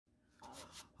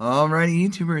Alrighty,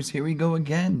 YouTubers, here we go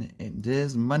again. It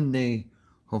is Monday.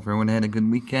 Hope everyone had a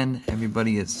good weekend.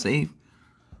 Everybody is safe.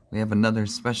 We have another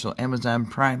special Amazon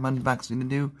Prime unboxing to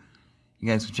do. You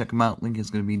guys can check them out. Link is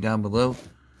going to be down below.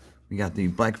 We got the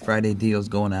Black Friday deals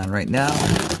going on right now.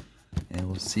 And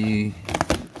we'll see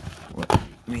what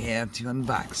we have to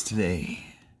unbox today.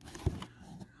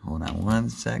 Hold on one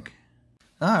sec.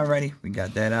 Alrighty, we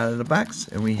got that out of the box.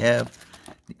 And we have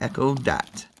the Echo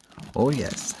Dot. Oh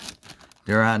yes.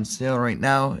 They're on sale right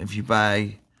now. If you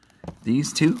buy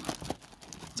these two,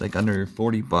 it's like under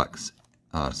 40 bucks.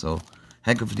 So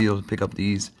heck of a deal to pick up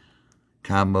these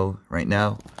combo right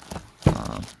now.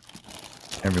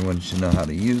 Everyone should know how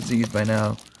to use these by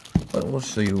now, but we'll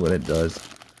show you what it does.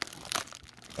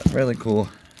 But really cool.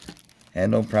 Had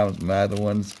no problems with my other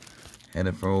ones. Had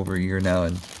it for over a year now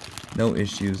and no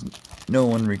issues. No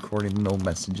one recording no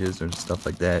messages or stuff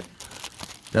like that.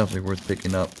 Definitely worth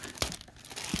picking up.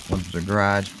 One for the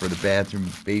garage, for the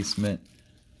bathroom, basement,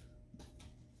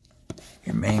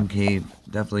 your man cave.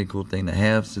 Definitely a cool thing to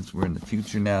have since we're in the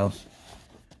future now.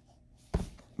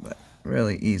 But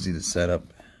really easy to set up,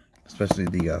 especially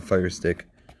the Fire Stick.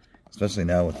 Especially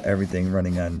now with everything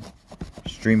running on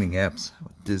streaming apps,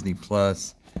 Disney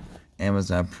Plus,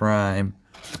 Amazon Prime,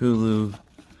 Hulu,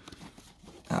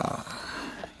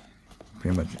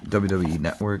 pretty much WWE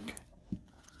Network.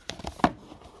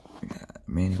 We got a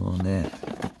manual on that.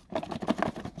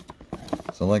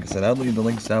 So like I said, I'll leave the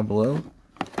links down below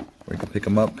where you can pick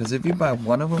them up. Because if you buy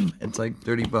one of them, it's like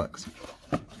 30 bucks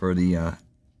for the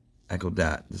Echo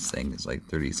Dot. This thing is like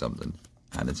 30 something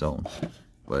on its own.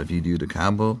 But if you do the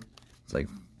combo, it's like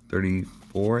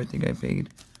 34 I think I paid.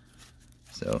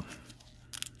 So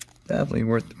definitely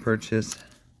worth the purchase.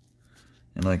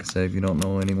 And like I said, if you don't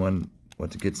know anyone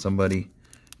what to get somebody,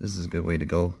 this is a good way to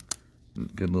go.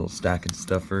 Good little stocking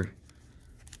stuffer.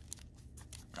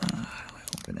 How do I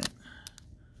open it?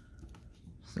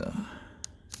 So,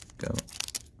 go.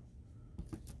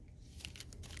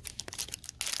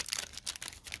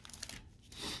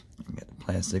 Get the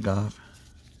plastic off.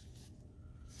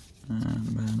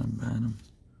 Bottom.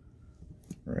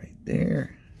 Right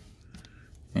there.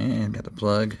 And got the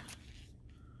plug.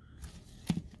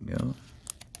 Go.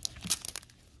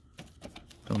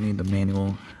 Don't need the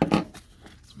manual.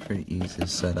 It's pretty easy to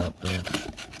set up there.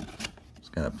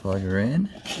 Just gotta plug her in.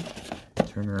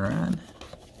 Turn her on.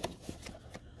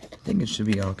 I think it should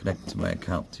be all connected to my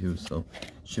account too, so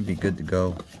it should be good to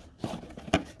go.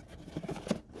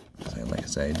 So like I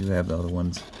said, I do have the other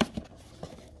ones,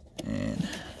 and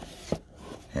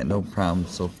had no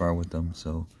problems so far with them.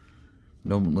 So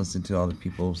don't listen to all the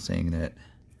people saying that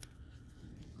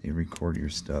they record your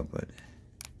stuff, but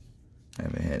I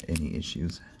haven't had any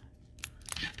issues.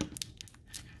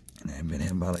 And I've been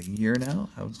in about a year now,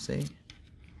 I would say,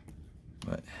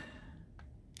 but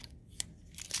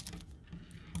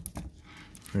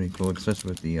pretty cool, especially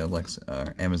with the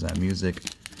Amazon Music.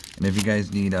 And if you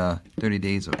guys need 30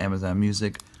 days of Amazon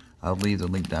Music, I'll leave the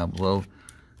link down below,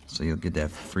 so you'll get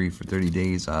that for free for 30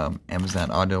 days.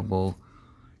 Amazon Audible,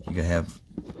 you can have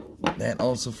that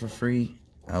also for free.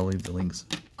 I'll leave the links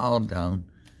all down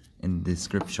in the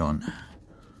description.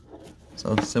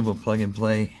 So simple plug and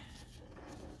play.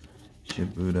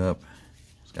 Should boot up.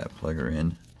 Just gotta plug her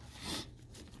in.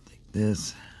 Take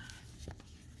this.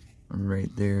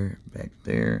 Right there, back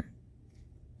there.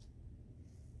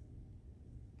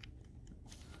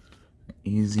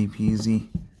 Easy peasy.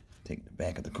 Take the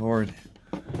back of the cord.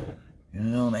 Get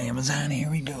it on Amazon, here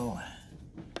we go.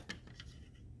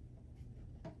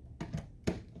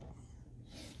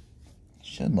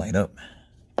 Should light up.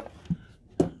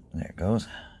 There it goes.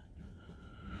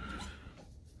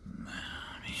 Man,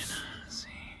 let's see.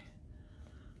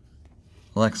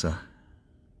 Alexa.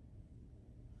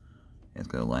 It's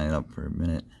gonna line it up for a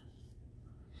minute.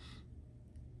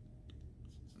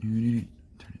 Turn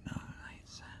it on.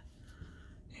 Lights.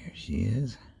 There she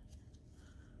is.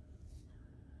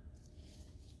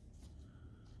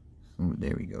 Oh,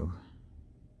 there we go.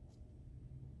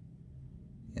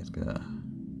 It's gonna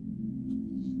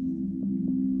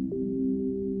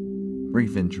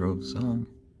brief intro song.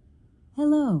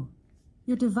 Hello.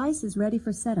 Your device is ready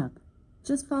for setup.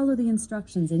 Just follow the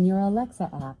instructions in your Alexa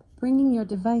app, bringing your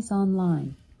device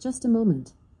online. Just a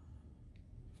moment.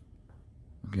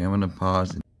 Okay, I'm gonna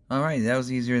pause. Alright, that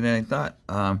was easier than I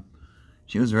thought.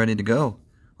 She was ready to go.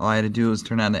 All I had to do was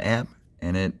turn on the app,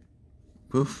 and it,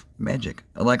 poof, magic.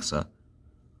 Alexa,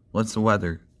 what's the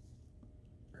weather?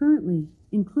 Currently,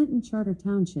 in Clinton Charter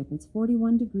Township, it's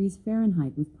 41 degrees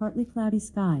Fahrenheit with partly cloudy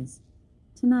skies.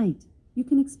 Tonight, you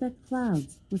can expect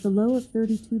clouds with a low of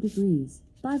 32 degrees.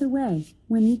 By the way,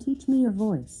 when you teach me your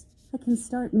voice, I can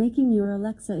start making your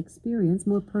Alexa experience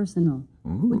more personal.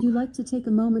 Ooh. Would you like to take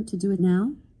a moment to do it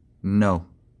now? No.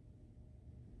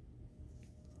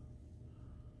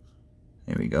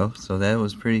 There we go. So that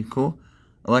was pretty cool.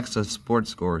 Alexa, sports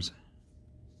scores.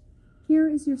 Here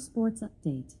is your sports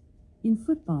update. In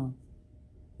football,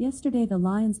 yesterday the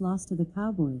Lions lost to the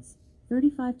Cowboys,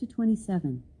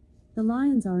 35-27. The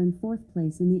Lions are in 4th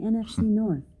place in the NFC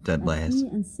North Dead at last.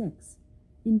 3-6.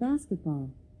 In basketball,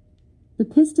 the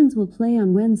Pistons will play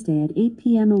on Wednesday at 8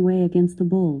 p.m. away against the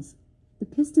Bulls. The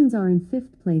Pistons are in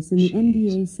 5th place in the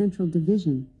NBA Central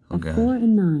Division at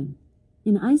 4-9.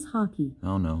 In ice hockey,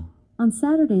 Oh no. on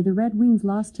Saturday the Red Wings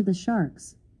lost to the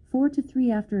Sharks,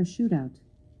 4-3 after a shootout.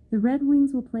 The Red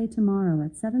Wings will play tomorrow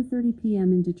at 7:30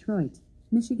 p.m. in Detroit,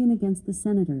 Michigan against the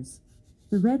Senators.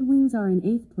 The Red Wings are in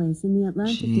 8th place in the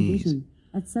Atlantic Division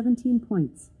at 17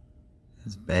 points.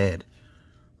 That's bad.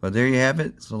 But there you have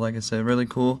it. So like I said, really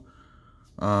cool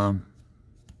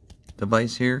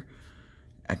device here.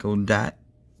 Echo Dot.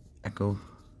 Echo.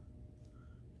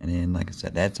 And then like I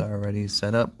said, that's already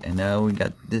set up. And now we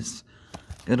got this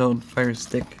good old Fire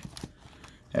Stick.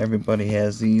 Everybody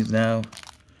has these now.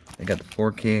 They got the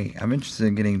 4K. I'm interested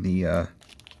in getting the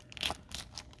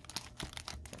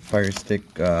Fire Stick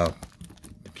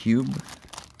Cube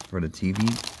for the TV.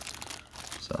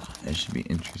 So that should be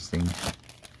interesting.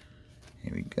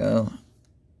 Here we go.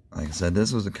 Like I said,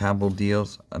 this was a combo deal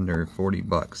under 40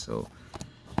 bucks. So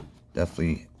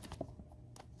definitely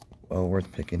well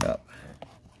worth picking up.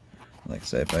 Like I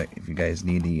said, if you guys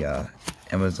need the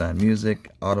Amazon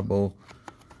Music, Audible,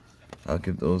 I'll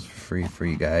give those for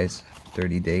free you guys.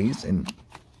 30 days and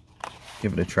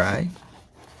give it a try.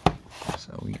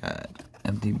 So we got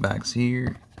empty box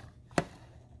here.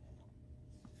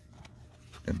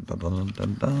 Dun, dun, dun,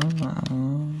 dun,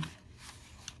 dun.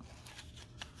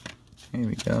 Here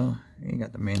we go. You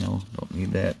got the manual. Don't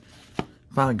need that.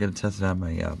 Finally gonna test it on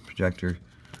my projector.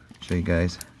 Show you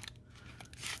guys.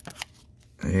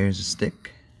 Here's a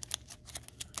stick.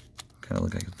 Kind of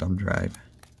look like a thumb drive.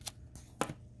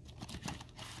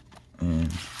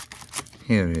 And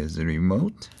here is the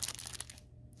remote.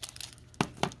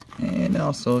 And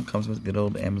also it comes with good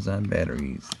old Amazon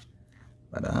batteries.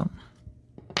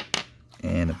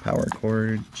 And a power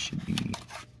cord should be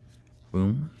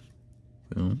boom,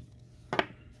 boom.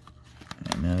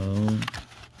 And now,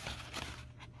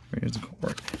 where's the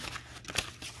cord?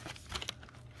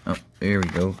 Oh, there we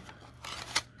go.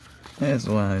 That's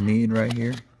what I need right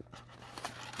here.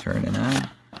 Turn it on.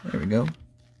 There we go.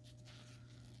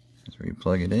 That's where you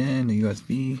plug it in, the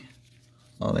USB,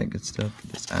 all that good stuff.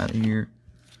 Get this out of here.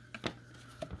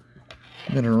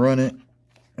 I'm gonna run it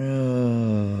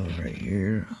right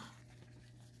here.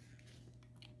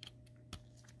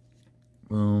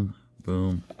 Boom,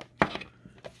 boom.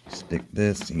 Stick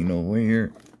this, you know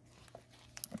where.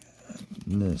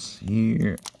 This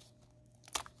here.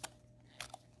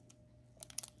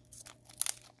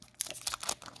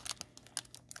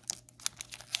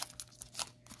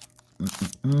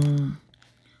 Right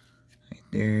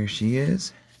there she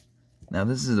is. Now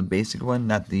this is a basic one,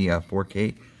 not the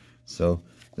 4K, so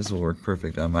this will work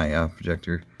perfect on my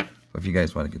projector. But if you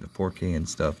guys want to get the 4K and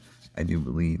stuff, I do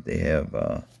believe they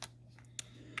have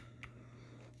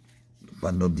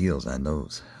bundle deals on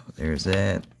those. There's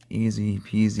that. Easy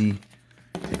peasy.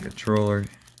 Take a controller.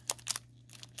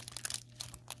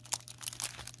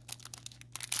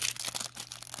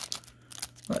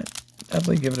 But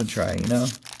definitely give it a try, you know.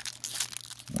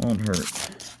 Won't hurt.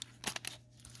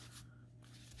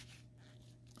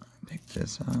 Take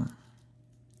this on.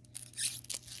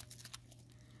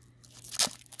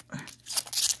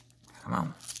 Come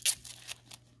on.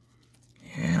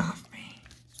 Get off me.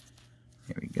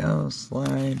 Here we go.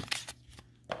 Slide.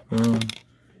 Boom.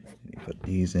 You put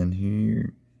these in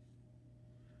here.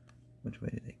 Which way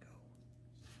did they go?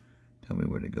 Tell me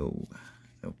where to go.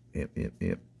 Oh,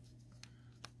 yep.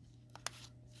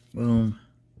 Boom.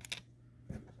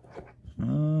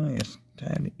 Oh, it's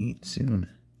time to eat soon.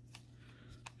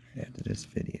 Right after this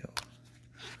video.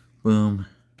 Boom.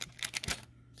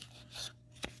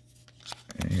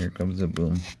 And here comes the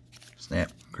boom.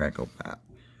 Snap, crackle, pop.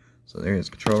 So there's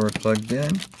the controller plugged in.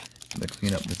 I'm gonna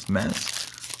clean up this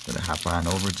mess. I'm gonna hop on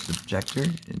over to the projector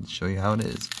and show you how it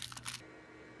is.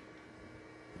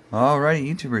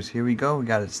 Alrighty, YouTubers, here we go. We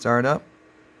got it start up.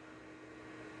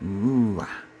 Ooh.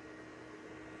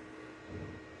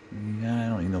 Yeah, I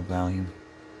don't need no volume.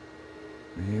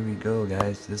 But here we go,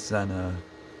 guys. This is on a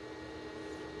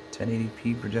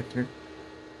 1080p projector.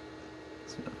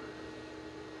 So, got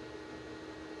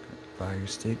the Fire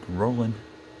Stick rolling.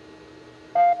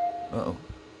 Uh-oh.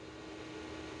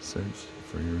 Search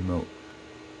for your remote.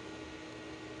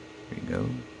 There you go.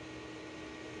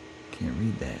 Can't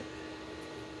read that.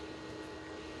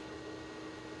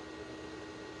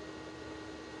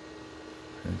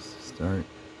 Press start.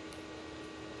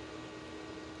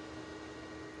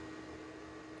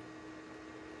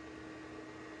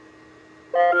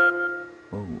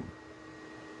 Whoa.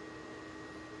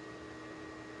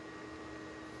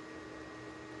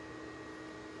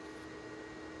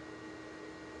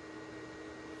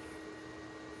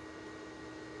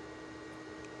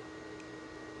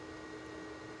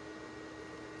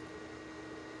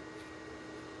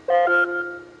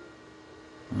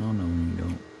 Oh no, you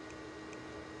don't.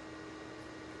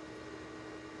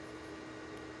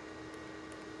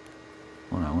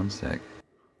 Hold on one sec.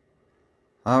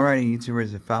 Alrighty,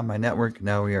 YouTubers, I found my network.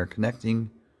 Now we are connecting.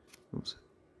 Oops.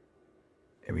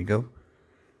 There we go.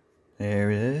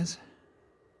 There it is.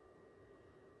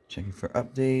 Checking for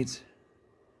updates.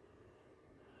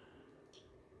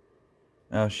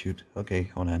 Oh shoot. Okay,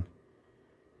 hold on.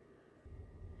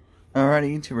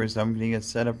 Alrighty, YouTubers, I'm gonna get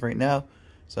set up right now.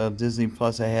 So Disney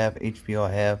Plus I have, HBO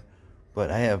I have, but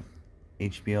I have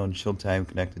HBO and Showtime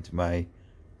connected to my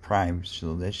Prime,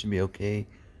 so that should be okay.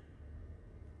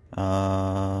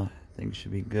 Things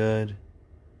should be good.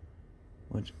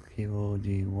 Which cable do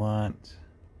you want?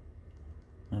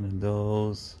 None of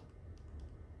those.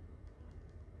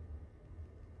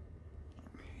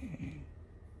 Okay.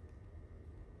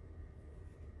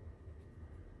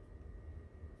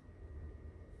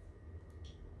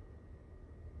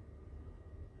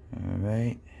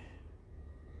 Alright.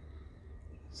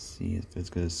 See if it's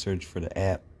going to search for the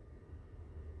app.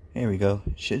 There we go.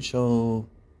 Should show.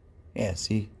 Yeah,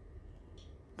 see?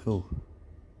 Cool.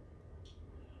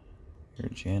 Here are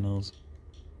channels.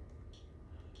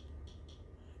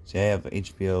 See, I have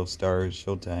HBO, Stars,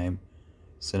 Showtime,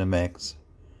 Cinemax,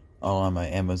 all on my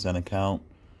Amazon account.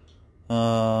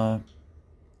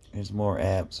 There's more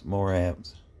apps.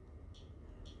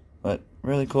 But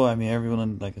really cool. I mean,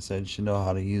 everyone, like I said, should know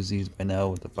how to use these by now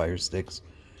with the Fire Sticks.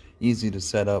 Easy to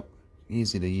set up,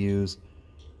 easy to use.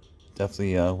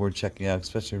 Definitely worth checking out,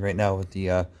 especially right now with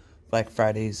the Black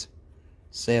Friday's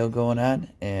sale going on.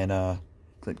 And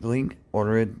click the link,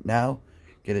 order it now,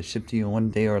 get it shipped to you in 1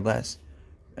 day or less.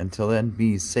 Until then,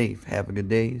 be safe. Have a good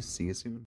day. See you soon.